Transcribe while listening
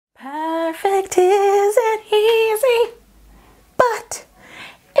It isn't easy, but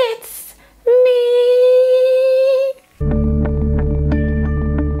it's me.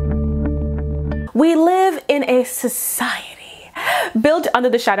 We live in a society built under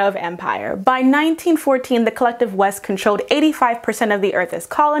the shadow of empire. By 1914, the collective West controlled 85% of the earth as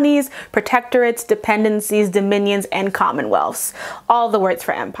colonies, protectorates, dependencies, dominions, and commonwealths. All the words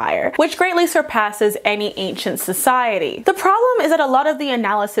for empire, which greatly surpasses any ancient society. The problem is that a lot of the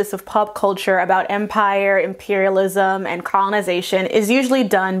analysis of pop culture about empire, imperialism, and colonization is usually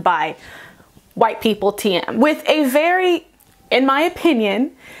done by white people TM, with a very, in my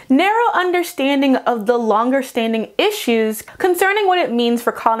opinion, narrow understanding of the longer standing issues concerning what it means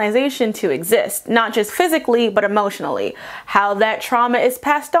for colonization to exist, not just physically, but emotionally, how that trauma is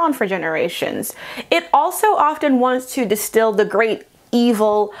passed on for generations. It also often wants to distill the great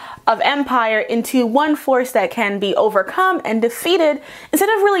evil of empire into one force that can be overcome and defeated, instead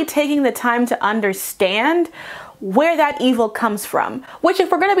of really taking the time to understand where that evil comes from, which,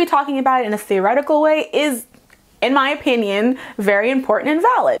 if we're going to be talking about it in a theoretical way, is, in my opinion, very important and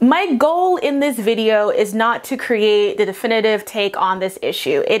valid. My goal in this video is not to create the definitive take on this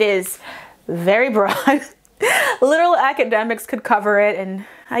issue. It is very broad. Literal academics could cover it, and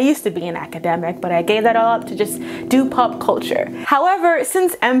I used to be an academic, but I gave that all up to just do pop culture. However,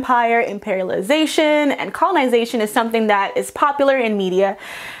 since empire, imperialization, and colonization is something that is popular in media,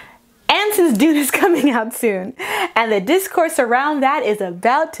 and since Dune is coming out soon, and the discourse around that is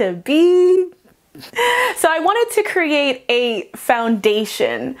about to be... So I wanted to create a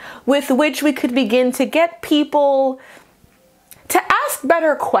foundation with which we could begin to get people to ask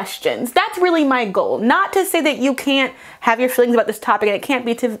better questions. That's really my goal. Not to say that you can't have your feelings about this topic and it can't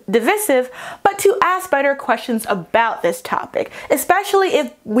be divisive, but to ask better questions about this topic, especially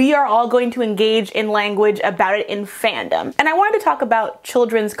if we are all going to engage in language about it in fandom. And I wanted to talk about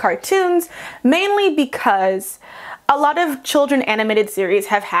children's cartoons, mainly because a lot of children animated series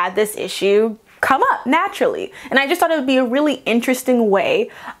have had this issue come up naturally. And I just thought it would be a really interesting way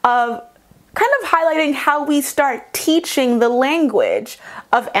of kind of highlighting how we start teaching the language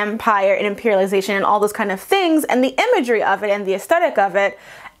of empire and imperialization and all those kind of things, and the imagery of it and the aesthetic of it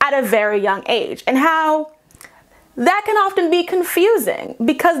at a very young age, and how that can often be confusing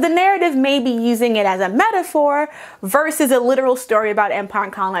because the narrative may be using it as a metaphor versus a literal story about empire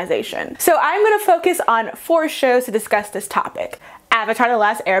and colonization. So I'm going to focus on 4 shows to discuss this topic. Avatar: The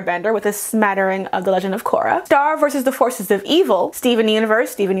Last Airbender with a smattering of The Legend of Korra, Star vs. the Forces of Evil, Steven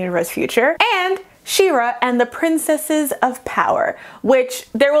Universe Future, and She-Ra and the Princesses of Power, which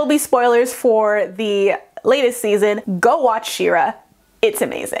there will be spoilers for the latest season. Go watch She-Ra, it's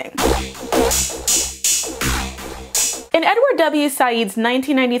amazing. In Edward W. Said's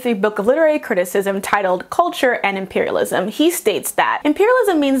 1993 book of literary criticism titled Culture and Imperialism, he states that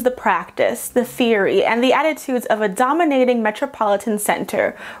imperialism means the practice, the theory, and the attitudes of a dominating metropolitan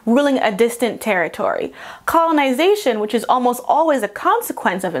center ruling a distant territory. Colonization, which is almost always a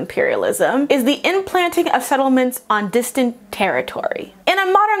consequence of imperialism, is the implanting of settlements on distant territory. In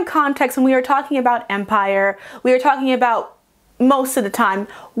a modern context, when we are talking about empire, we are talking about, most of the time,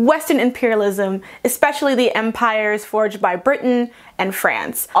 Western imperialism, especially the empires forged by Britain and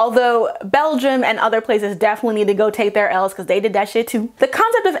France. Although Belgium and other places definitely need to go take their L's because they did that shit too. The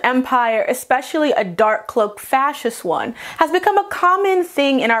concept of empire, especially a dark cloaked fascist one, has become a common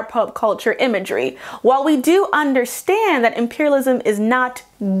thing in our pop culture imagery. While we do understand that imperialism is not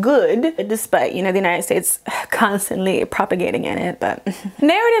good, despite, you know, the United States constantly propagating in it, but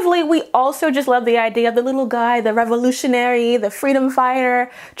narratively, we also just love the idea of the little guy, the revolutionary, the freedom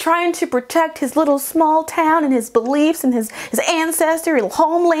fighter, trying to protect his little small town and his beliefs and his ancestral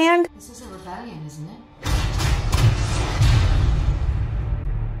homeland. This is a rebellion, isn't it?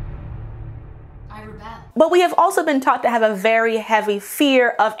 I rebel. But we have also been taught to have a very heavy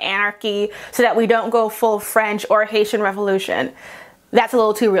fear of anarchy so that we don't go full French or Haitian Revolution. That's a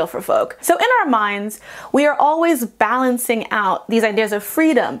little too real for folk. So in our minds, we are always balancing out these ideas of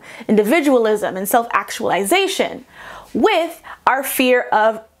freedom, individualism, and self-actualization with our fear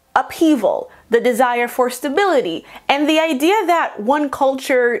of upheaval, the desire for stability, and the idea that one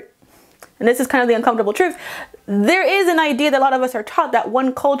culture, and this is kind of the uncomfortable truth, there is an idea that a lot of us are taught that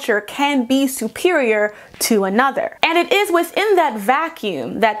one culture can be superior to another. And it is within that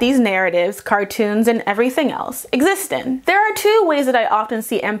vacuum that these narratives, cartoons, and everything else exist in. There are 2 ways that I often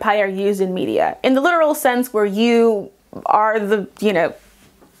see empire used in media. In the literal sense where you are the, you know,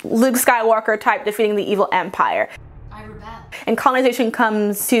 Luke Skywalker type defeating the evil empire. I rebel. And colonization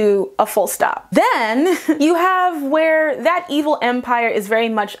comes to a full stop. Then you have where that evil empire is very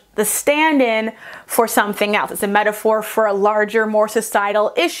much the stand-in for something else. It's a metaphor for a larger, more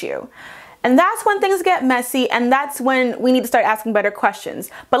societal issue. And that's when things get messy, and that's when we need to start asking better questions.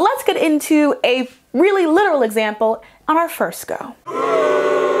 But let's get into a really literal example on our first go.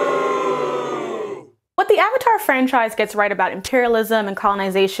 What the Avatar franchise gets right about imperialism and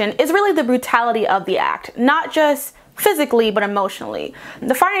colonization is really the brutality of the act, not just physically, but emotionally.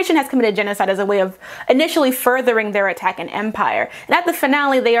 The Fire Nation has committed genocide as a way of initially furthering their attack and empire, and at the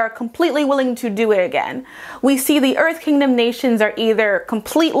finale they are completely willing to do it again. We see the Earth Kingdom nations are either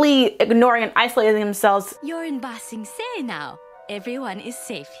completely ignoring and isolating themselves. You're in Ba Sing Se now. Everyone is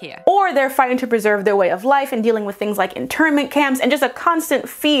safe here. Or they're fighting to preserve their way of life and dealing with things like internment camps and just a constant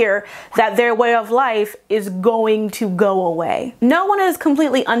fear that their way of life is going to go away. No one is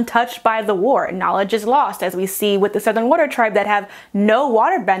completely untouched by the war. Knowledge is lost, as we see with the Southern Water Tribe that have no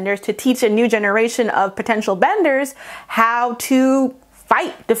waterbenders to teach a new generation of potential benders how to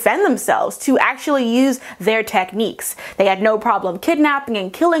fight, defend themselves, to actually use their techniques. They had no problem kidnapping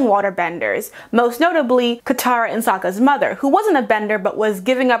and killing waterbenders, most notably Katara and Sokka's mother, who wasn't a bender but was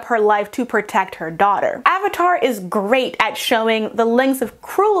giving up her life to protect her daughter. Avatar is great at showing the lengths of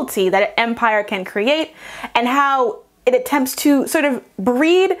cruelty that an empire can create and how it attempts to sort of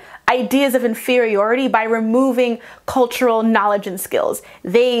breed ideas of inferiority by removing cultural knowledge and skills.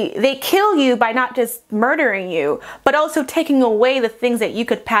 They kill you by not just murdering you, but also taking away the things that you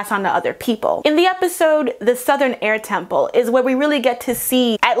could pass on to other people. In the episode, The Southern Air Temple is where we really get to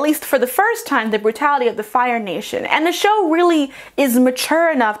see, at least for the first time, the brutality of the Fire Nation. And the show really is mature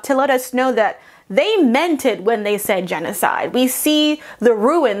enough to let us know that they meant it when they said genocide. We see the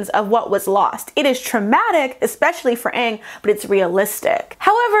ruins of what was lost. It is traumatic, especially for Aang, but it's realistic.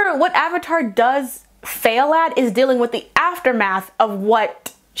 However, what Avatar does fail at is dealing with the aftermath of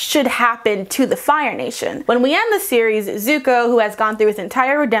what should happen to the Fire Nation. When we end the series, Zuko, who has gone through his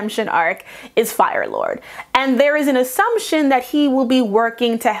entire redemption arc, is Fire Lord. And there is an assumption that he will be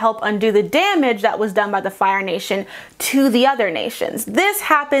working to help undo the damage that was done by the Fire Nation to the other nations. This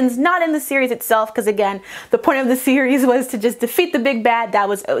happens not in the series itself, because again, the point of the series was to just defeat the big bad, that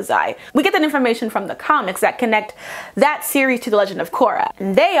was Ozai. We get that information from the comics that connect that series to The Legend of Korra.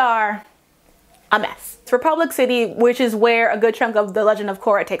 And they are a mess. Republic City, which is where a good chunk of The Legend of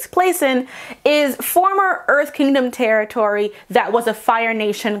Korra takes place in, is former Earth Kingdom territory that was a Fire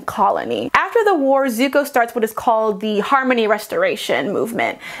Nation colony. After the war, Zuko starts what is called the Harmony Restoration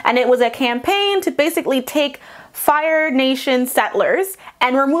movement, and it was a campaign to basically take Fire Nation settlers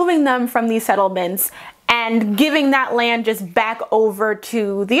and removing them from these settlements and giving that land just back over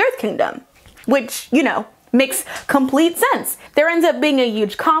to the Earth Kingdom, which, you know, makes complete sense. There ends up being a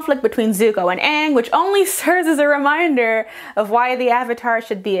huge conflict between Zuko and Aang, which only serves as a reminder of why the Avatar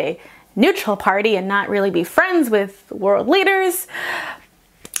should be a neutral party and not really be friends with world leaders.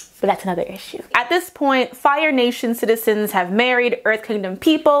 But that's another issue. At this point, Fire Nation citizens have married Earth Kingdom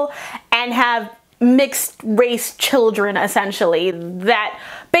people and have mixed race children, essentially, that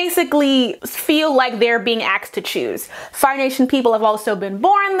basically feel like they're being asked to choose. Fire Nation people have also been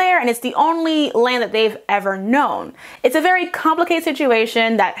born there, and it's the only land that they've ever known. It's a very complicated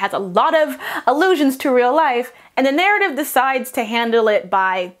situation that has a lot of allusions to real life, and the narrative decides to handle it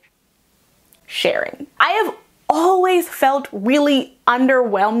by sharing. I have always felt really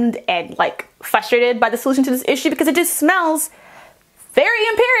underwhelmed and like frustrated by the solution to this issue because it just smells very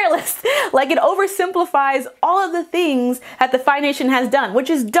imperialist. Like, it oversimplifies all of the things that the Fire Nation has done, which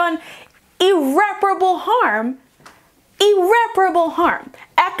has done irreparable harm. Irreparable harm.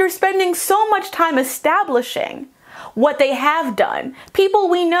 After spending so much time establishing what they have done, people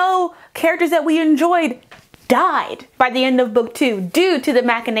we know, characters that we enjoyed, died by the end of book 2 due to the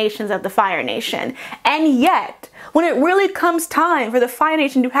machinations of the Fire Nation. And yet, when it really comes time for the Fire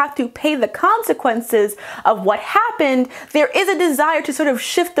Nation to have to pay the consequences of what happened, there is a desire to sort of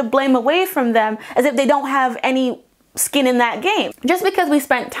shift the blame away from them as if they don't have any skin in that game. Just because we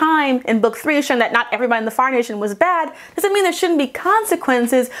spent time in book 3 showing that not everybody in the Fire Nation was bad, doesn't mean there shouldn't be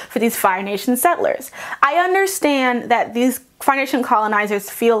consequences for these Fire Nation settlers. I understand that these Fire Nation colonizers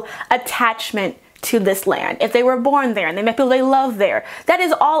feel attachment to this land. If they were born there and they met people they love there, that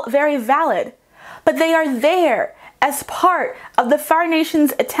is all very valid. But they are there as part of the Fire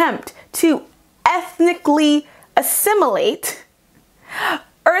Nation's attempt to ethnically assimilate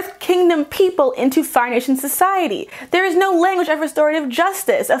Earth Kingdom people into Fire Nation society. There is no language of restorative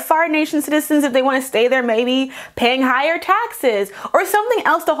justice. Of Fire Nation citizens, if they want to stay there, maybe paying higher taxes or something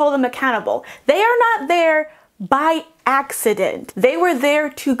else to hold them accountable. They are not there by accident. They were there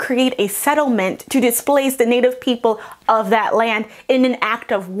to create a settlement to displace the native people of that land in an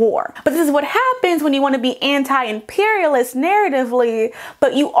act of war. But this is what happens when you want to be anti-imperialist narratively,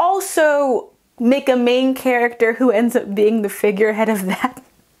 but you also make a main character who ends up being the figurehead of that.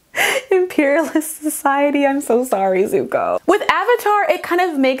 Imperialist society. I'm so sorry, Zuko. With Avatar, it kind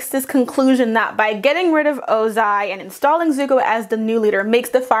of makes this conclusion that by getting rid of Ozai and installing Zuko as the new leader makes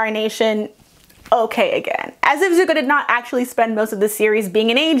the Fire Nation okay again. As if Zuko did not actually spend most of the series being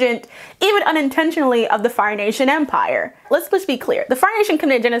an agent, even unintentionally, of the Fire Nation Empire. Let's just be clear. The Fire Nation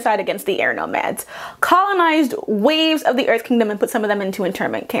committed genocide against the air nomads, colonized waves of the Earth Kingdom and put some of them into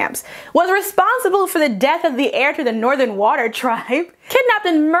internment camps, was responsible for the death of the heir to the Northern Water Tribe, kidnapped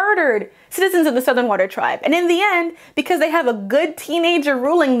and murdered citizens of the Southern Water Tribe, and in the end, because they have a good teenager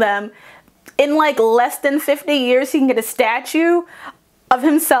ruling them, in like less than 50 years he can get a statue of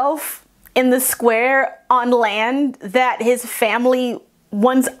himself in the square on land that his family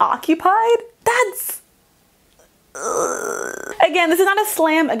once occupied? That's... Again, this is not a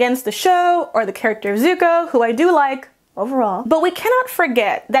slam against the show or the character of Zuko, who I do like overall. But we cannot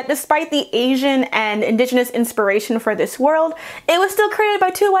forget that despite the Asian and indigenous inspiration for this world, it was still created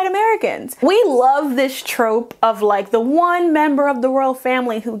by 2 white Americans. We love this trope of like the one member of the royal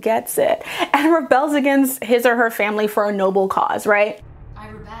family who gets it and rebels against his or her family for a noble cause, right?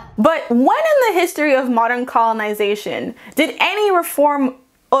 But when in the history of modern colonization did any reform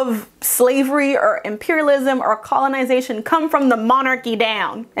of slavery or imperialism or colonization come from the monarchy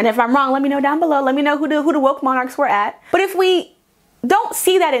down? And if I'm wrong, let me know down below. Let me know who the woke monarchs were at. But if we don't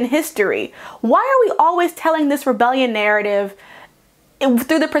see that in history, why are we always telling this rebellion narrative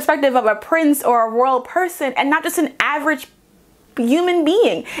through the perspective of a prince or a royal person and not just an average human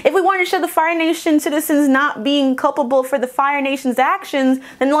being? If we wanted to show the Fire Nation citizens not being culpable for the Fire Nation's actions,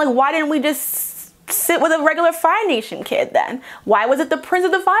 then like why didn't we just sit with a regular Fire Nation kid then? Why was it the Prince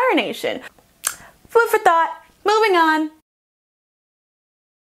of the Fire Nation? Food for thought. Moving on.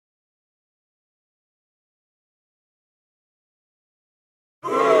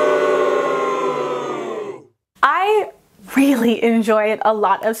 I really enjoyed a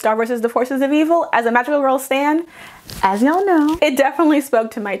lot of Star vs. the Forces of Evil as a Magical Girl stan. As y'all know, it definitely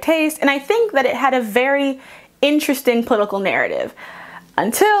spoke to my taste, and I think that it had a very interesting political narrative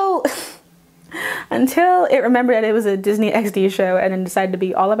until it remembered that it was a Disney XD show and then decided to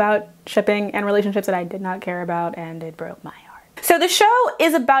be all about shipping and relationships that I did not care about, and it broke my heart. So the show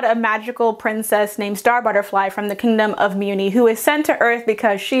is about a magical princess named Star Butterfly from the kingdom of Muni who is sent to Earth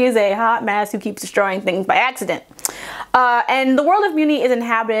because she is a hot mess who keeps destroying things by accident. And the world of Muni is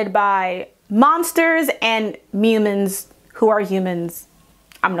inhabited by monsters and humans who are humans.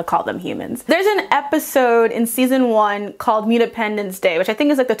 I'm gonna call them humans. There's an episode in season 1 called Mutapendence Day, which I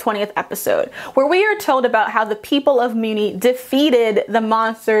think is like the 20th episode, where we are told about how the people of Muni defeated the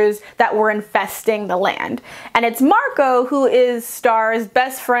monsters that were infesting the land. And it's Marco, who is Star's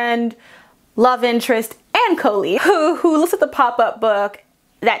best friend, love interest, and co-lead, who looks at the pop-up book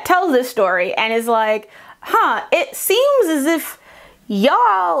that tells this story and is like, huh, it seems as if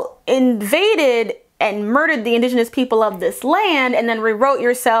y'all invaded and murdered the indigenous people of this land and then rewrote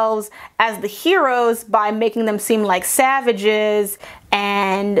yourselves as the heroes by making them seem like savages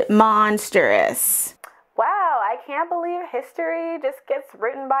and monstrous. Wow, I can't believe history just gets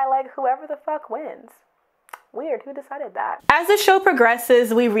written by like whoever the fuck wins. Weird, who decided that? As the show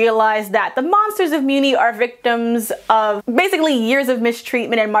progresses, we realize that the monsters of Muni are victims of basically years of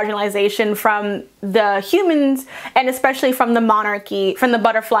mistreatment and marginalization from the humans, and especially from the monarchy, from the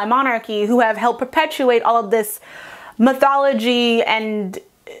butterfly monarchy, who have helped perpetuate all of this mythology and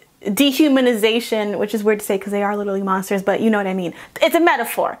dehumanization, which is weird to say because they are literally monsters, but you know what I mean. It's a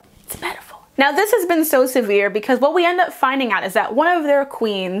metaphor. It's a metaphor. Now this has been so severe because what we end up finding out is that one of their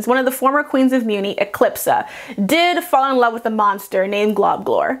queens, one of the former queens of Muni, Eclipsa, did fall in love with a monster named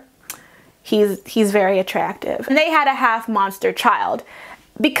Globglor. He's very attractive. And they had a half monster child.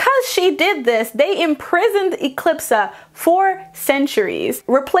 Because she did this, they imprisoned Eclipsa for centuries,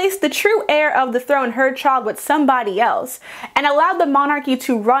 replaced the true heir of the throne, her child, with somebody else, and allowed the monarchy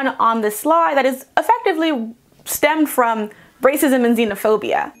to run on this lie that is effectively stemmed from racism and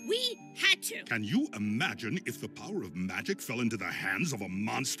xenophobia. We had to. Can you imagine if the power of magic fell into the hands of a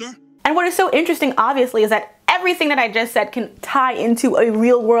monster? And what is so interesting, obviously, is that everything that I just said can tie into a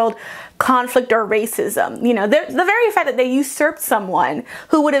real world conflict or racism. You know, the very fact that they usurped someone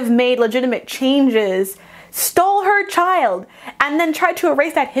who would have made legitimate changes, stole her child, and then tried to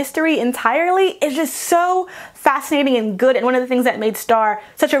erase that history entirely is just so fascinating and good, and one of the things that made Star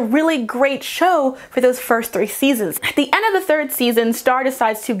such a really great show for those first 3 seasons. At the end of the 3rd season, Star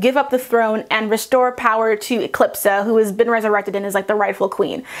decides to give up the throne and restore power to Eclipsa, who has been resurrected and is like the rightful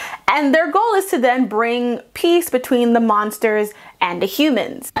queen. And their goal is to then bring peace between the monsters and the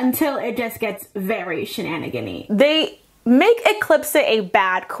humans, until it just gets very shenanigan-y. They make Eclipse a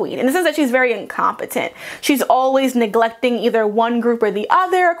bad queen in the sense that she's very incompetent. She's always neglecting either one group or the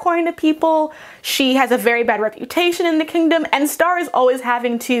other, according to people. She has a very bad reputation in the kingdom, and Star is always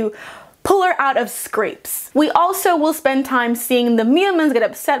having to pull her out of scrapes. We also will spend time seeing the humans get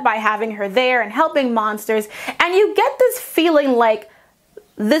upset by having her there and helping monsters, and you get this feeling like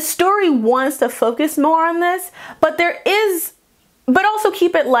the story wants to focus more on this, but also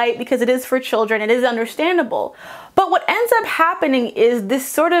keep it light because it is for children, it is understandable. But what ends up happening is this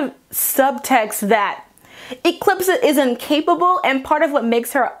sort of subtext that Eclipse is incapable, and part of what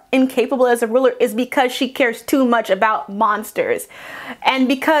makes her incapable as a ruler is because she cares too much about monsters. And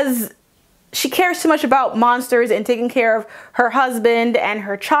because she cares too much about monsters and taking care of her husband and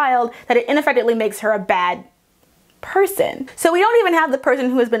her child, that it ineffectively makes her a bad person. So we don't even have the person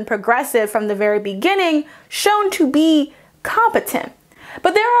who has been progressive from the very beginning shown to be competent.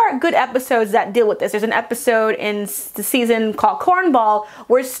 But there are good episodes that deal with this. There's an episode in the season called Cornball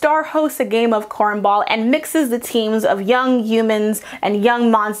where Star hosts a game of cornball and mixes the teams of young humans and young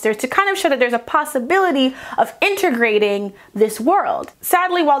monsters to kind of show that there's a possibility of integrating this world.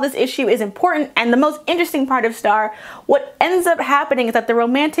 Sadly, while this issue is important and the most interesting part of Star, what ends up happening is that the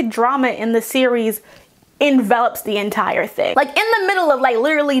romantic drama in the series envelops the entire thing. Like in the middle of like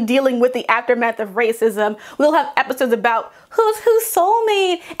literally dealing with the aftermath of racism, we'll have episodes about who's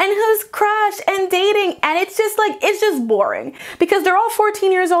soulmate and who's crush and dating, and it's just boring because they're all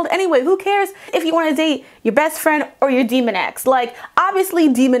 14 years old anyway. Who cares if you want to date your best friend or your demon ex? Like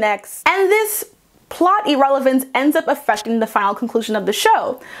obviously demon ex. And this plot irrelevance ends up affecting the final conclusion of the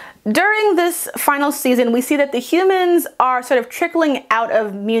show. During this final season, we see that the humans are sort of trickling out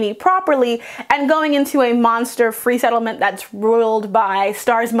of Muni properly and going into a monster-free settlement that's ruled by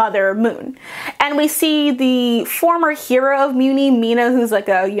Star's mother, Moon. And we see the former hero of Muni, Mina, who's like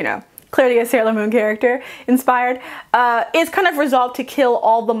a, you know, clearly a Sailor Moon character, inspired, is kind of resolved to kill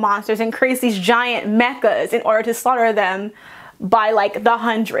all the monsters and creates these giant mechas in order to slaughter them by like the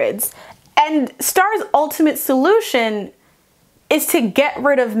hundreds. And Star's ultimate solution is to get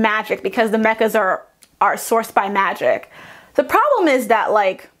rid of magic because the mechas are sourced by magic. The problem is that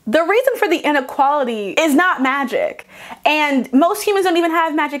like the reason for the inequality is not magic, and most humans don't even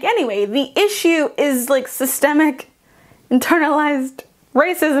have magic anyway. The issue is like systemic internalized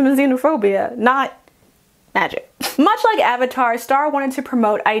racism and xenophobia, not magic. Much like Avatar, Star wanted to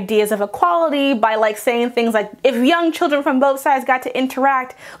promote ideas of equality by like saying things like, if young children from both sides got to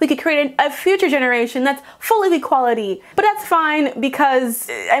interact, we could create a future generation that's full of equality. But that's fine because,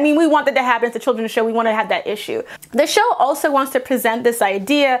 I mean, we want that to happen. It's a children's show. We want to have that issue. The show also wants to present this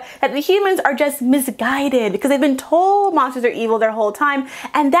idea that the humans are just misguided because they've been told monsters are evil their whole time,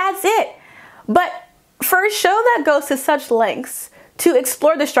 and that's it. But for a show that goes to such lengths to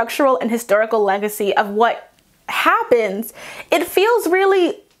explore the structural and historical legacy of what happens, it feels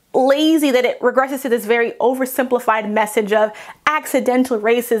really lazy that it regresses to this very oversimplified message of accidental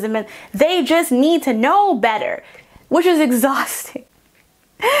racism and they just need to know better, which is exhausting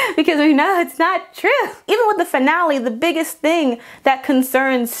because we know it's not true. Even with the finale, the biggest thing that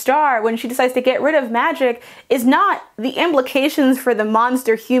concerns Star when she decides to get rid of magic is not the implications for the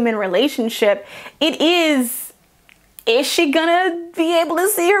monster-human relationship. It is she gonna be able to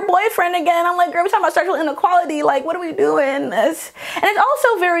see her boyfriend again? I'm like, girl, we're talking about structural inequality. Like, what are we doing? And it's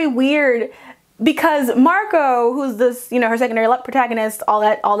also very weird because Marco, who's this, you know, her secondary protagonist, all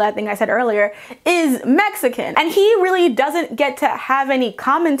that thing I said earlier, is Mexican. And he really doesn't get to have any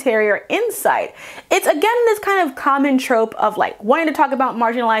commentary or insight. It's again this kind of common trope of like wanting to talk about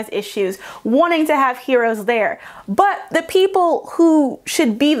marginalized issues, wanting to have heroes there. But the people who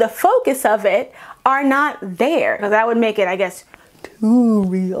should be the focus of it are not there. So that would make it, I guess, too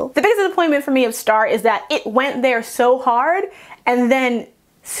real. The biggest disappointment for me of Star is that it went there so hard and then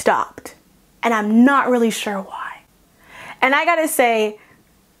stopped. And I'm not really sure why. And I gotta say,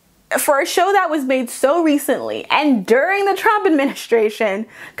 for a show that was made so recently and during the Trump administration,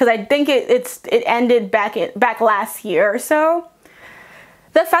 because I think it ended back last year or so,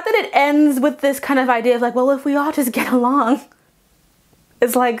 the fact that it ends with this kind of idea of like, well, if we all just get along,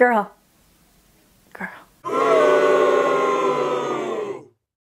 it's like, girl.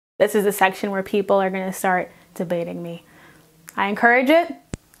 This is a section where people are going to start debating me. I encourage it.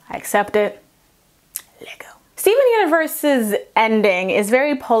 I accept it. Let go. Steven Universe's ending is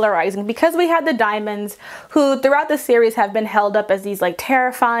very polarizing because we had the Diamonds who throughout the series have been held up as these like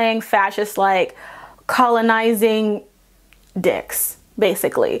terrifying fascist like colonizing dicks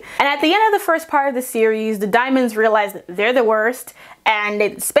basically. And at the end of the first part of the series, the Diamonds realize that they're the worst and they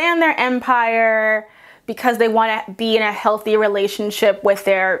expand their empire because they want to be in a healthy relationship with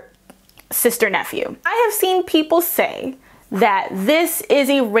their sister-nephew. I have seen people say that this is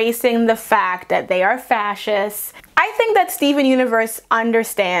erasing the fact that they are fascists. I think that Steven Universe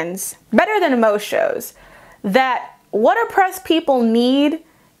understands, better than most shows, that what oppressed people need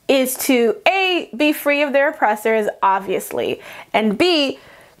is to A, be free of their oppressors, obviously, and B,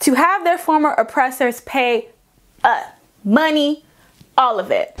 to have their former oppressors pay money, all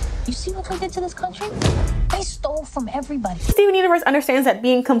of it. You see what they did to this country? They stole from everybody. Steven Universe understands that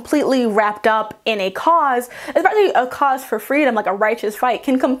being completely wrapped up in a cause, especially a cause for freedom, like a righteous fight,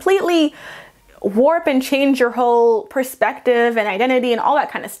 can completely warp and change your whole perspective and identity and all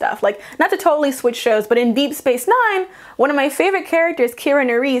that kind of stuff. Like, not to totally switch shows, but in Deep Space Nine, one of my favorite characters, Kira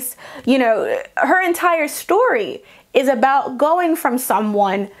Nerys, you know, her entire story is about going from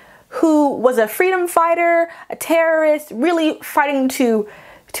someone who was a freedom fighter, a terrorist, really fighting to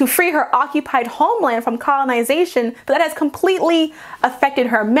free her occupied homeland from colonization, but that has completely affected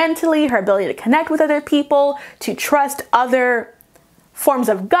her mentally, her ability to connect with other people, to trust other forms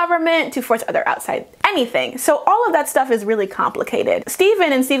of government, to force other outside anything. So all of that stuff is really complicated.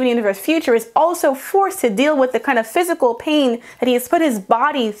 Steven in Steven Universe Future is also forced to deal with the kind of physical pain that he has put his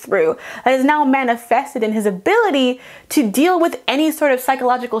body through that is now manifested in his ability to deal with any sort of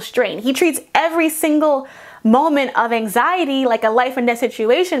psychological strain. He treats every single moment of anxiety like a life and death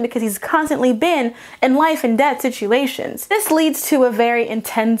situation because he's constantly been in life and death situations. This leads to a very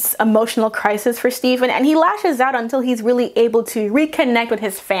intense emotional crisis for Steven, and he lashes out until he's really able to reconnect with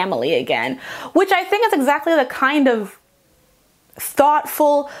his family again, which I think is exactly the kind of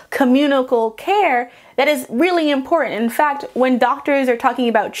thoughtful, communal care that is really important. In fact, when doctors are talking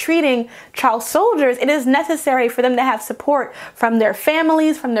about treating child soldiers, it is necessary for them to have support from their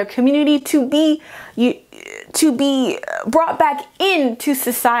families, from their community, to be brought back into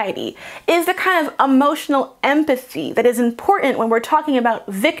society. It is the kind of emotional empathy that is important when we're talking about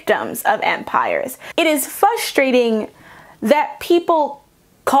victims of empires. It is frustrating that people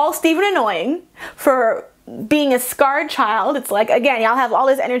call Steven annoying for being a scarred child. It's like, again, y'all have all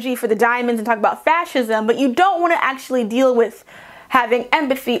this energy for the diamonds and talk about fascism, but you don't want to actually deal with having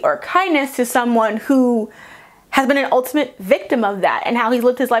empathy or kindness to someone who has been an ultimate victim of that and how he's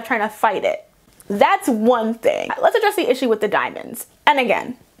lived his life trying to fight it. That's one thing. Let's address the issue with the diamonds. And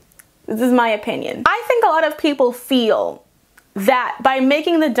again, this is my opinion. I think a lot of people feel that by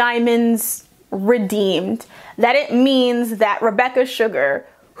making the diamonds redeemed, that it means that Rebecca Sugar,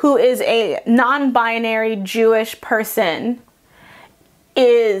 who is a non-binary Jewish person,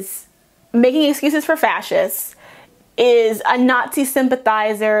 is making excuses for fascists, is a Nazi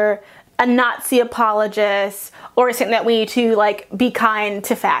sympathizer, a Nazi apologist, or saying that we need to like be kind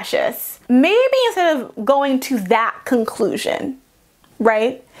to fascists. Maybe instead of going to that conclusion,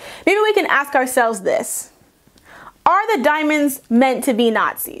 right? Maybe we can ask ourselves this: are the diamonds meant to be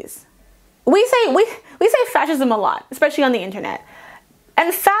Nazis? We say fascism a lot, especially on the internet.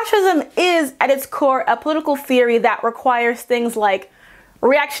 And fascism is, at its core, a political theory that requires things like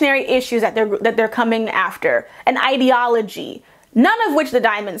reactionary issues that they're coming after, an ideology, none of which the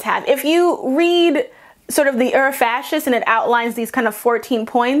diamonds have. If you read sort of the Fascist and it outlines these kind of 14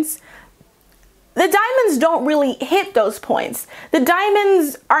 points, the diamonds don't really hit those points. The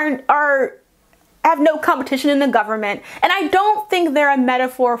diamonds have no competition in the government, and I don't think they're a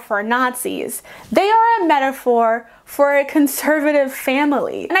metaphor for Nazis. They are a metaphor for a conservative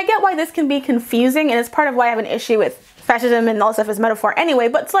family. And I get why this can be confusing, and it's part of why I have an issue with fascism and all stuff as metaphor anyway,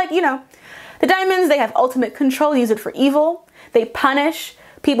 but it's like, you know, the diamonds, they have ultimate control, use it for evil, they punish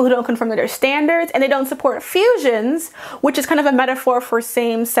people who don't conform to their standards, and they don't support fusions, which is kind of a metaphor for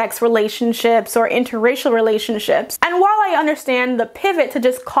same-sex relationships or interracial relationships. And while I understand the pivot to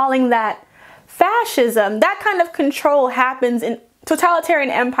just calling that fascism, that kind of control happens in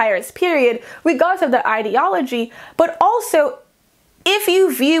totalitarian empires, period, regardless of the ideology. But also, if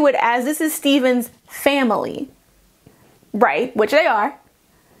you view it as this is Steven's family, right, which they are,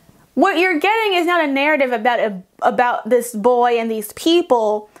 what you're getting is not a narrative about this boy and these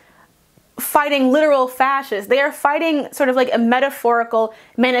people fighting literal fascists. They are fighting sort of like a metaphorical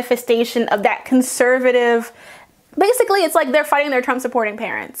manifestation of that conservative. Basically, it's like they're fighting their Trump supporting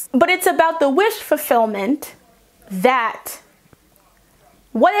parents. But it's about the wish fulfillment that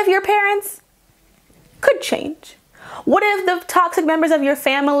what if your parents could change? What if the toxic members of your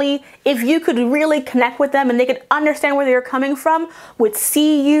family, if you could really connect with them and they could understand where you're coming from, would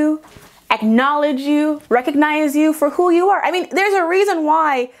see you, acknowledge you, recognize you for who you are? I mean, there's a reason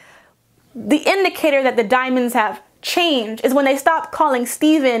why the indicator that the diamonds have changed is when they stop calling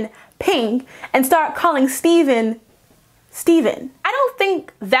Steven Pink and start calling Steven Steven. I don't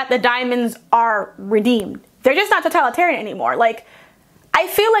think that the diamonds are redeemed. They're just not totalitarian anymore. Like, I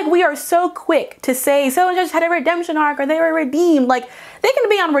feel like we are so quick to say someone just had a redemption arc or they were redeemed. Like, they can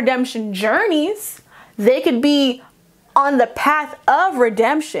be on redemption journeys. They could be on the path of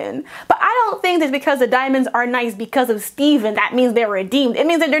redemption. But I don't think that because the diamonds are nice because of Steven, that means they're redeemed. It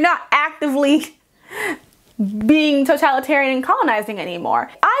means that they're not actively being totalitarian and colonizing anymore.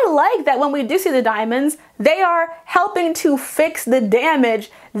 I like that when we do see the diamonds, they are helping to fix the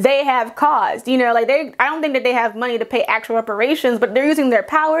damage they have caused. You know, like I don't think that they have money to pay actual reparations, but they're using their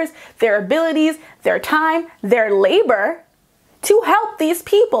powers, their abilities, their time, their labor to help these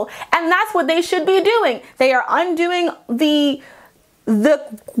people. And that's what they should be doing. They are undoing the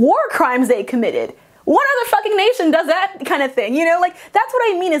war crimes they committed. What other fucking nation does that kind of thing? You know, like, that's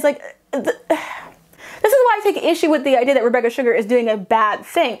what I mean is like, this is why I take issue with the idea that Rebecca Sugar is doing a bad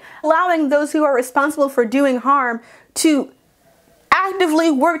thing. Allowing those who are responsible for doing harm to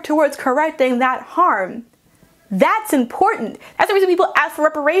actively work towards correcting that harm. That's important. That's the reason people ask for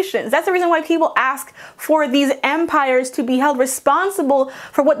reparations. That's the reason why people ask for these empires to be held responsible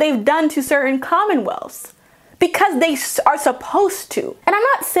for what they've done to certain commonwealths. Because they are supposed to. And I'm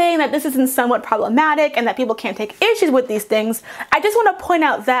not saying that this isn't somewhat problematic and that people can't take issues with these things. I just want to point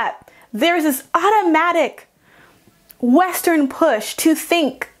out that there's this automatic Western push to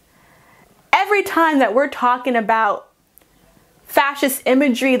think every time that we're talking about fascist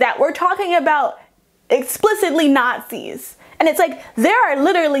imagery that we're talking about explicitly Nazis. And it's like, there are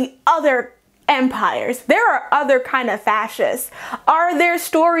literally other empires. There are other kind of fascists. Are there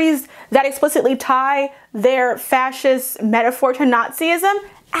stories that explicitly tie their fascist metaphor to Nazism?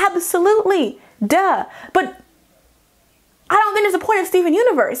 Absolutely. Duh. But I don't think there's a point of Steven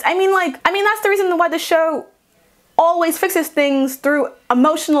Universe. I mean, that's the reason why the show always fixes things through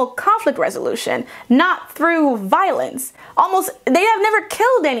emotional conflict resolution, not through violence. They have never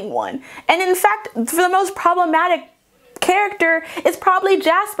killed anyone. And in fact, for the most problematic character is probably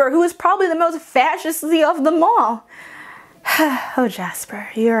Jasper, who is probably the most fascistly of them all. Oh, Jasper,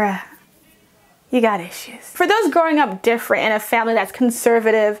 you got issues. For those growing up different in a family that's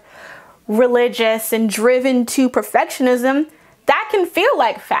conservative, religious, and driven to perfectionism, that can feel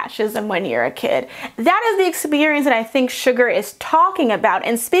like fascism when you're a kid. That is the experience that I think Sugar is talking about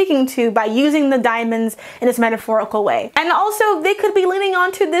and speaking to by using the diamonds in this metaphorical way. And also, they could be leaning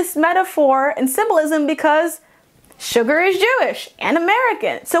onto this metaphor and symbolism because Sugar is Jewish and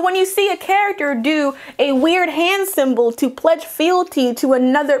American. So when you see a character do a weird hand symbol to pledge fealty to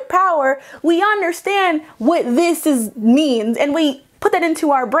another power, we understand what this means and we put that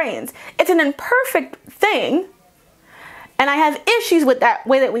into our brains. It's an imperfect thing, and I have issues with that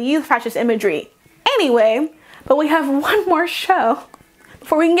way that we use fascist imagery anyway, but we have one more show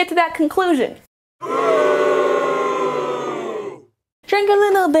before we can get to that conclusion. Drink a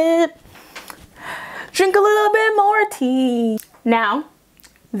little bit. Drink a little bit more tea. Now,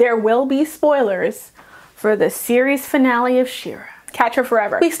 there will be spoilers for the series finale of She-Ra. Catch Her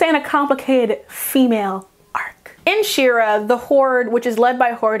Forever. We stay in a complicated female arc. In She-Ra, the Horde, which is led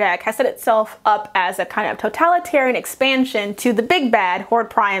by Hordak, has set itself up as a kind of totalitarian expansion to the big bad Horde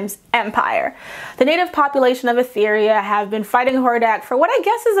Prime's empire. The native population of Etheria have been fighting Hordak for what I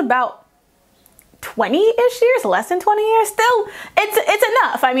guess is about 20-ish years, less than 20 years. Still, it's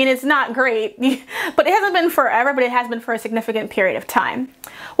enough. I mean, it's not great, but it hasn't been forever, but it has been for a significant period of time.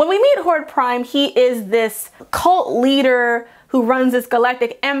 When we meet Horde Prime, he is this cult leader who runs this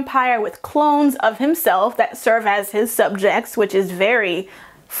galactic empire with clones of himself that serve as his subjects, which is very...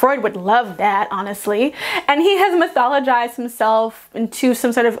 Freud would love that, honestly. And he has mythologized himself into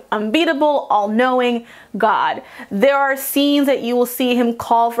some sort of unbeatable, all-knowing god. There are scenes that you will see him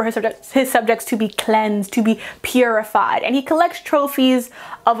call for his subjects to be cleansed, to be purified. And he collects trophies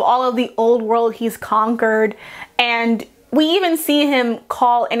of all of the old world he's conquered. And we even see him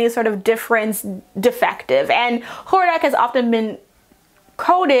call any sort of difference defective. And Hordak has often been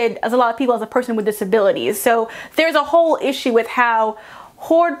coded, as a lot of people, as a person with disabilities. So there's a whole issue with how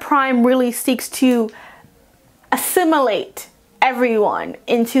Horde Prime really seeks to assimilate everyone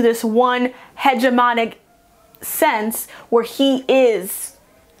into this one hegemonic sense where he is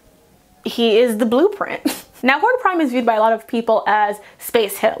the blueprint. Now, Horde Prime is viewed by a lot of people as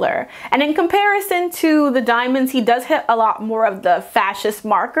Space Hitler, and in comparison to the Diamonds, he does hit a lot more of the fascist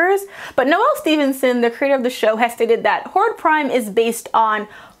markers. But Noel Stevenson, the creator of the show, has stated that Horde Prime is based on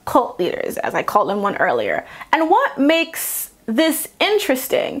cult leaders, as I called them one earlier. And what makes this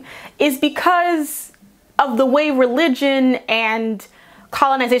interesting is because of the way religion and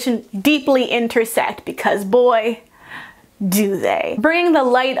colonization deeply intersect, because boy, do they? Bringing the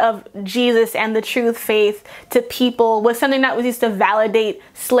light of Jesus and the truth faith to people was something that was used to validate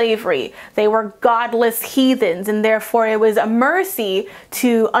slavery. They were godless heathens, and therefore it was a mercy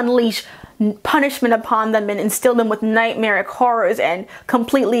to unleash punishment upon them and instill them with nightmaric horrors and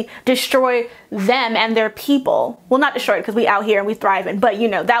completely destroy them and their people. Well, not destroy it because we out here and we thriving, but you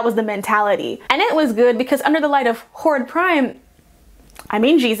know, that was the mentality. And it was good because under the light of Horde Prime, I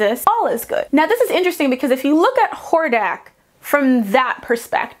mean Jesus, all is good. Now this is interesting because if you look at Hordak from that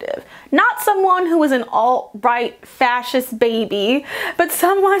perspective, not someone who was an alt-right fascist baby, but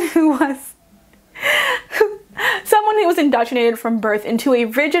someone who was indoctrinated from birth into a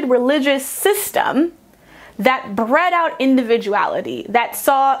rigid religious system that bred out individuality, that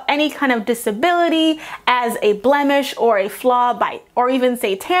saw any kind of disability as a blemish or a flaw or even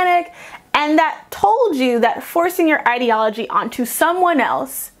satanic, and that told you that forcing your ideology onto someone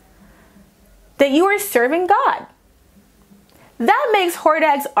else, that you are serving God. That makes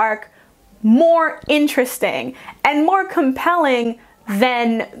Hordak's arc more interesting and more compelling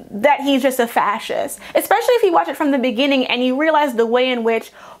than that he's just a fascist. Especially if you watch it from the beginning and you realize the way in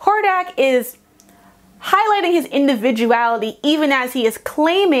which Hordak is highlighting his individuality even as he is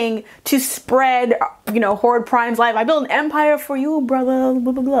claiming to spread, you know, Horde Prime's life. I built an empire for you, brother,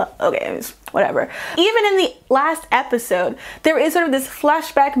 blah, blah, blah. Okay, whatever. Even in the last episode, there is sort of this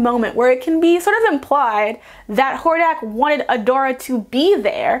flashback moment where it can be sort of implied that Hordak wanted Adora to be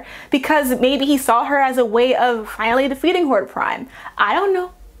there because maybe he saw her as a way of finally defeating Horde Prime. I don't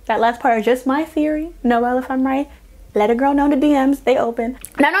know. That last part is just my theory. Noel, if I'm right, let a girl know the DMs, they open.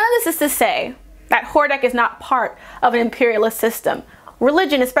 Now, none of this is to say that Hordak is not part of an imperialist system.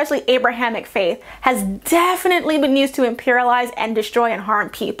 Religion, especially Abrahamic faith, has definitely been used to imperialize and destroy and harm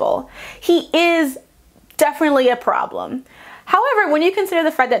people. He is definitely a problem. However, when you consider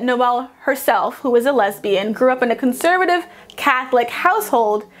the fact that Noelle herself, who is a lesbian, grew up in a conservative Catholic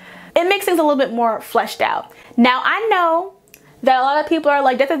household, it makes things a little bit more fleshed out. Now, I know that a lot of people are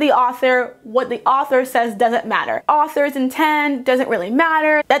like, death of the author, what the author says doesn't matter. Author's intent doesn't really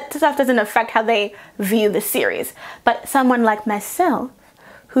matter. That stuff doesn't affect how they view the series. But someone like myself,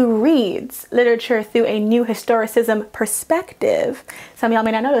 who reads literature through a new historicism perspective, some of y'all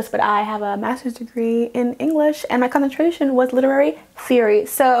may not know this, but I have a master's degree in English and my concentration was literary theory.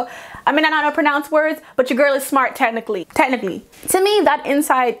 So I may not know how to pronounce words, but your girl is smart technically. To me, that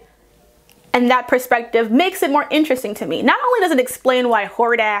insight and that perspective makes it more interesting to me. Not only does it explain why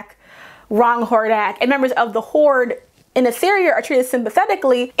Hordak, wrong Hordak, and members of the Horde in Assyria are treated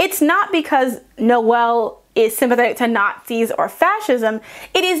sympathetically, it's not because Noelle is sympathetic to Nazis or fascism.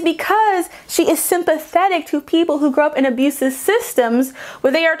 It is because she is sympathetic to people who grow up in abusive systems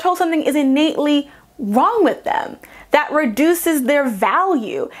where they are told something is innately wrong with them. That reduces their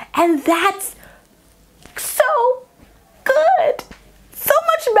value. And that's so good. So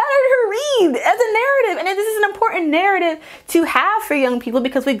much better to read as a narrative. And this is an important narrative to have for young people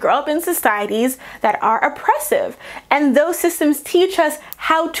because we grow up in societies that are oppressive. And those systems teach us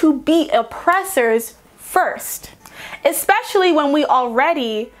how to be oppressors first. Especially when we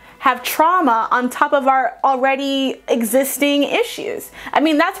already have trauma on top of our already existing issues. I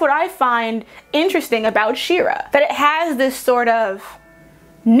mean, that's what I find interesting about She-Ra. That it has this sort of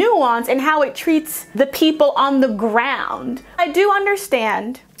nuance in how it treats the people on the ground. I do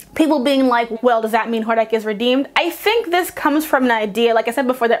understand people being like, well, does that mean Hordak is redeemed? I think this comes from an idea, like I said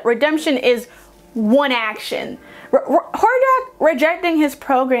before, that redemption is one action. Hordak rejecting his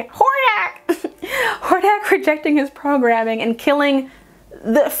program, Hordak rejecting his programming and killing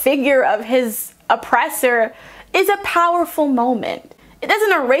the figure of his oppressor is a powerful moment. It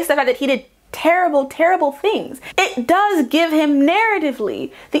doesn't erase the fact that he did terrible, terrible things. It does give him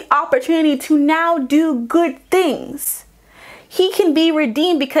narratively the opportunity to now do good things. He can be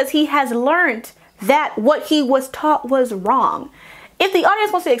redeemed because he has learned that what he was taught was wrong. If the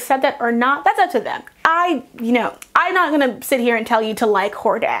audience wants to accept that or not, that's up to them. I'm not gonna sit here and tell you to like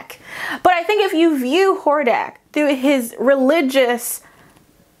Hordak. But I think if you view Hordak through his religious,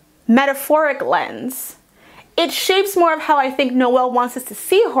 metaphoric lens, it shapes more of how I think Noelle wants us to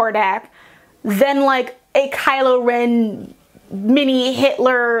see Hordak than like a Kylo Ren mini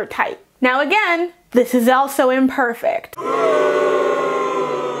Hitler type. Now again, this is also imperfect.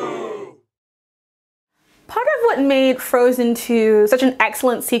 Part of what made Frozen 2 such an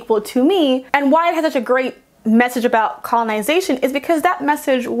excellent sequel to me, and why it has such a great message about colonization, is because that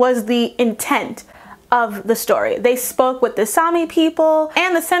message was the intent of the story. They spoke with the Sami people,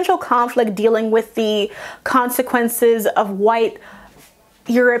 and the central conflict dealing with the consequences of white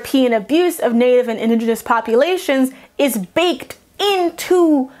European abuse of native and indigenous populations is baked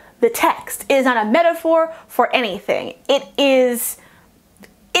into the text. It is not a metaphor for anything. It is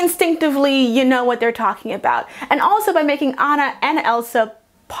instinctively, you know what they're talking about. And also by making Anna and Elsa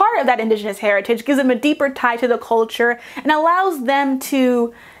part of that indigenous heritage gives them a deeper tie to the culture and allows them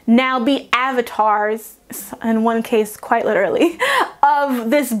to now be avatars, in one case quite literally, of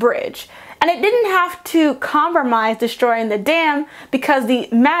this bridge. And it didn't have to compromise destroying the dam because the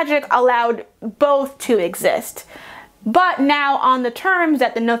magic allowed both to exist. But now on the terms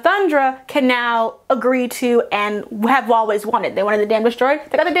that the Northundra can now agree to and have always wanted. They wanted the dam destroyed,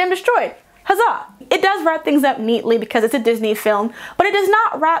 they got the dam destroyed. Huzzah! It does wrap things up neatly because it's a Disney film, but it does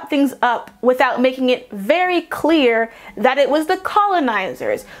not wrap things up without making it very clear that it was the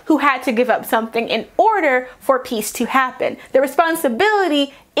colonizers who had to give up something in order for peace to happen. The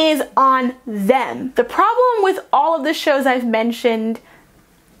responsibility is on them. The problem with all of the shows I've mentioned,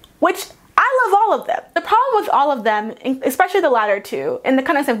 which I love all of them. The problem with all of them, especially the latter two, in the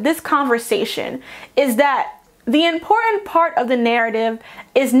context of this conversation, is that the important part of the narrative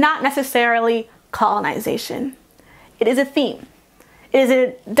is not necessarily colonization. It is a theme. It is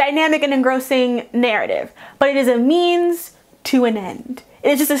a dynamic and engrossing narrative, but it is a means to an end.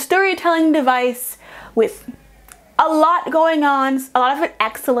 It is just a storytelling device with a lot going on, a lot of it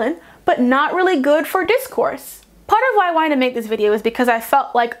excellent, but not really good for discourse. Part of why I wanted to make this video is because I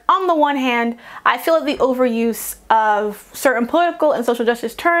felt like, on the one hand, I feel that the overuse of certain political and social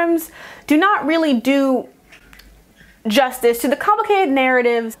justice terms do not really do justice to the complicated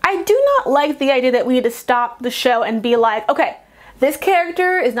narratives. I do not like the idea that we need to stop the show and be like, okay, this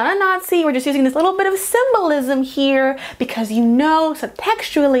character is not a Nazi, we're just using this little bit of symbolism here because you know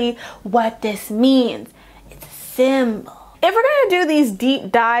subtextually what this means. It's a symbol. If we're going to do these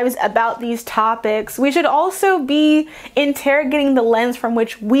deep dives about these topics, we should also be interrogating the lens from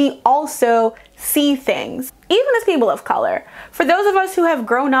which we also see things, even as people of color. For those of us who have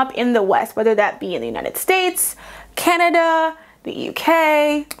grown up in the West, whether that be in the United States, Canada, the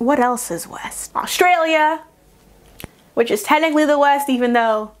UK, what else is West? Australia, which is technically the West, even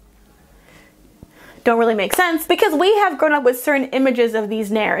though don't really make sense, because we have grown up with certain images of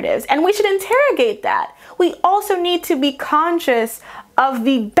these narratives and we should interrogate that. We also need to be conscious of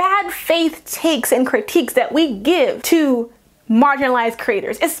the bad faith takes and critiques that we give to marginalized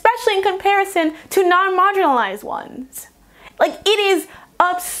creators, especially in comparison to non-marginalized ones. Like, it is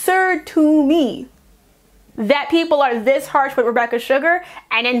absurd to me that people are this harsh with Rebecca Sugar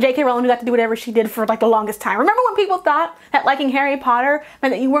and then J.K. Rowling got to do whatever she did for like the longest time. Remember when people thought that liking Harry Potter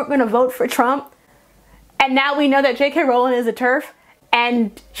meant that you weren't going to vote for Trump? And now we know that J.K. Rowling is a TERF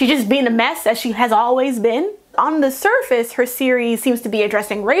and she's just being a mess as she has always been. On the surface, her series seems to be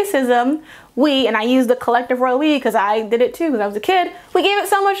addressing racism. We, and I use the collective royal we because I did it too because I was a kid, we gave it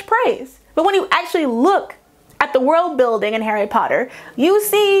so much praise. But when you actually look at the world building in Harry Potter, you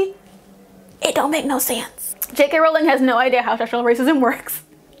see it don't make no sense. J.K. Rowling has no idea how structural racism works.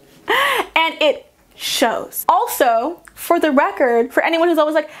 And it shows. Also, for the record, for anyone who's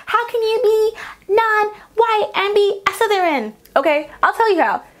always like, how can you be non-white and be a Slytherin? Okay, I'll tell you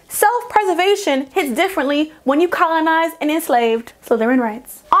how. Self-preservation hits differently when you colonize and enslaved. Slytherin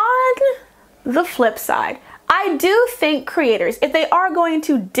rights. On the flip side, I do think creators, if they are going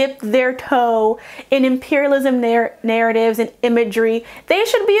to dip their toe in imperialism narratives and imagery, they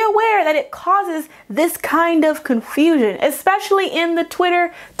should be aware that it causes this kind of confusion, especially in the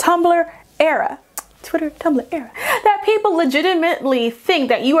Twitter, Tumblr era. That people legitimately think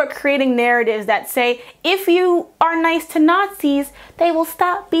that you are creating narratives that say, if you are nice to Nazis, they will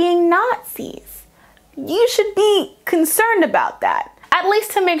stop being Nazis. You should be concerned about that. At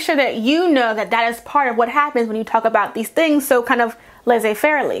least to make sure that you know that that is part of what happens when you talk about these things so kind of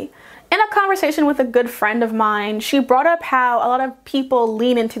laissez-fairely. In a conversation with a good friend of mine, she brought up how a lot of people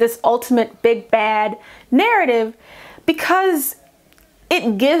lean into this ultimate big bad narrative because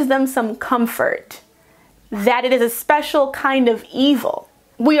it gives them some comfort that it is a special kind of evil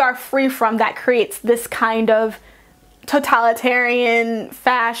we are free from that creates this kind of totalitarian,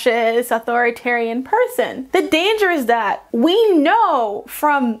 fascist, authoritarian person. The danger is that we know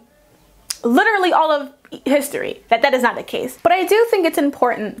from literally all of history that that is not the case. But I do think it's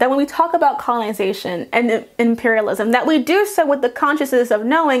important that when we talk about colonization and imperialism, that we do so with the consciousness of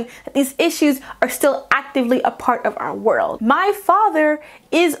knowing that these issues are still actively a part of our world. My father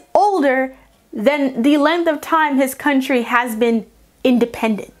is older than the length of time his country has been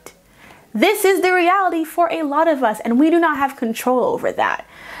independent. This is the reality for a lot of us, and we do not have control over that.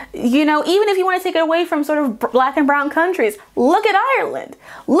 You know, even if you want to take it away from sort of black and brown countries, look at Ireland.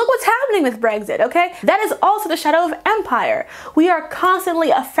 Look what's happening with Brexit, okay? That is also the shadow of empire. We are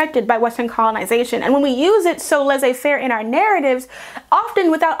constantly affected by Western colonization, and when we use it so laissez-faire in our narratives, often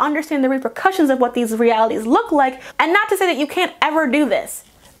without understanding the repercussions of what these realities look like, and not to say that you can't ever do this.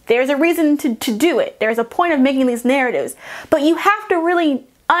 There's a reason to do it. There's a point of making these narratives, but you have to really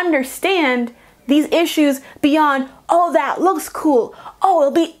understand these issues beyond, oh, that looks cool, oh,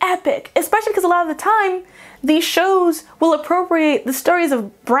 it'll be epic, especially because a lot of the time these shows will appropriate the stories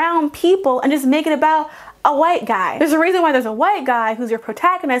of brown people and just make it about a white guy. There's a reason why there's a white guy who's your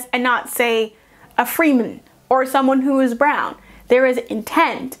protagonist and not, say, a freeman or someone who is brown. There is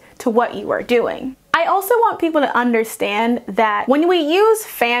intent to what you are doing. I also want people to understand that when we use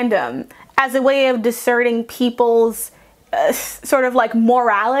fandom as a way of discerning people's sort of like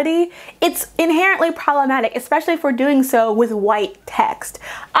morality, it's inherently problematic, especially if we're doing so with white text.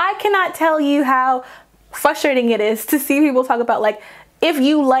 I cannot tell you how frustrating it is to see people talk about, like, if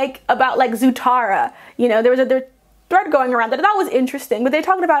you like about like Zutara, you know, there was a thread going around that I thought was interesting, but they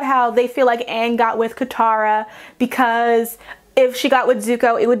talked about how they feel like Aang got with Katara because if she got with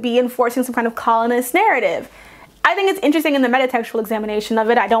Zuko, it would be enforcing some kind of colonist narrative. I think it's interesting in the metatextual examination of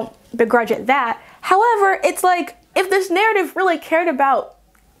it. I don't begrudge it that. However, it's like, if this narrative really cared about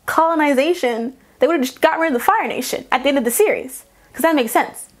colonization, they would have just got rid of the Fire Nation at the end of the series, because that makes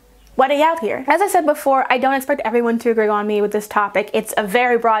sense. Why are they out here? As I said before, I don't expect everyone to agree on me with this topic. It's a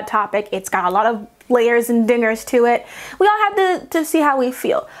very broad topic. It's got a lot of layers and dingers to it. We all have to see how we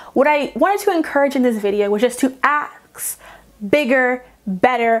feel. What I wanted to encourage in this video was just to ask bigger,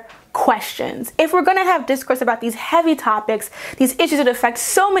 better questions. If we're going to have discourse about these heavy topics, these issues that affect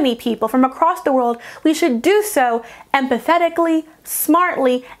so many people from across the world, we should do so empathetically,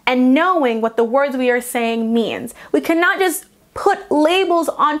 smartly, and knowing what the words we are saying means. We cannot just put labels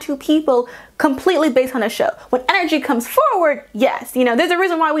onto people completely based on a show. When energy comes forward, yes, you know, there's a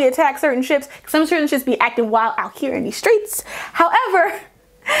reason why we attack certain ships. Some certain ships be acting wild out here in these streets. However,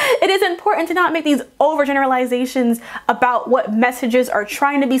 it is important to not make these overgeneralizations about what messages are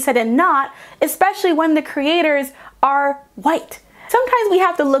trying to be said and not, especially when the creators are white. Sometimes we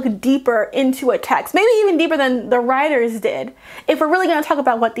have to look deeper into a text, maybe even deeper than the writers did, if we're really going to talk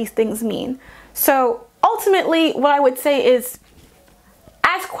about what these things mean. So ultimately, what I would say is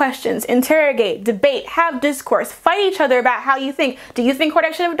ask questions, interrogate, debate, have discourse, fight each other about how you think. Do you think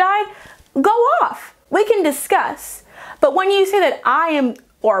Hordak should have died? Go off. We can discuss. But when you say that I am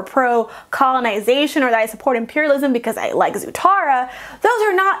or pro-colonization or that I support imperialism because I like Zutara, those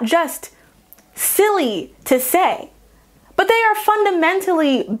are not just silly to say, but they are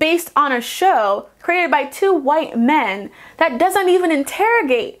fundamentally based on a show created by two white men that doesn't even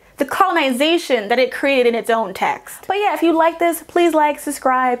interrogate the colonization that it created in its own text. But yeah, if you like this, please like,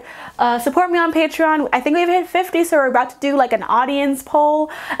 subscribe, support me on Patreon. I think we've hit 50, so we're about to do like an audience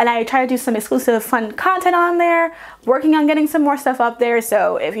poll, and I try to do some exclusive fun content on there, working on getting some more stuff up there.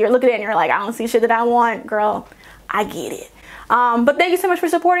 So if you're looking at it and you're like, I don't see shit that I want, girl, I get it. But thank you so much for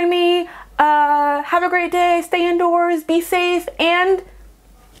supporting me. Have a great day, stay indoors, be safe, and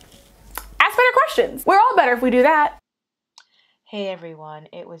ask better questions. We're all better if we do that. Hey everyone,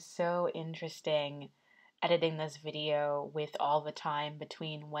 it was so interesting editing this video with all the time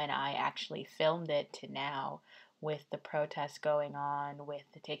between when I actually filmed it to now, with the protests going on, with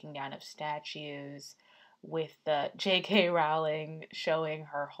the taking down of statues, with the J.K. Rowling showing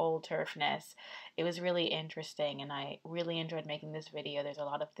her whole turfness. It was really interesting and I really enjoyed making this video. There's a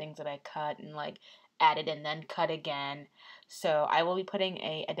lot of things that I cut and like added and then cut again. So I will be putting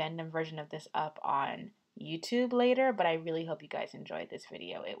a addendum version of this up on YouTube later, but I really hope you guys enjoyed this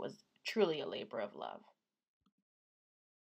video. It was truly a labor of love.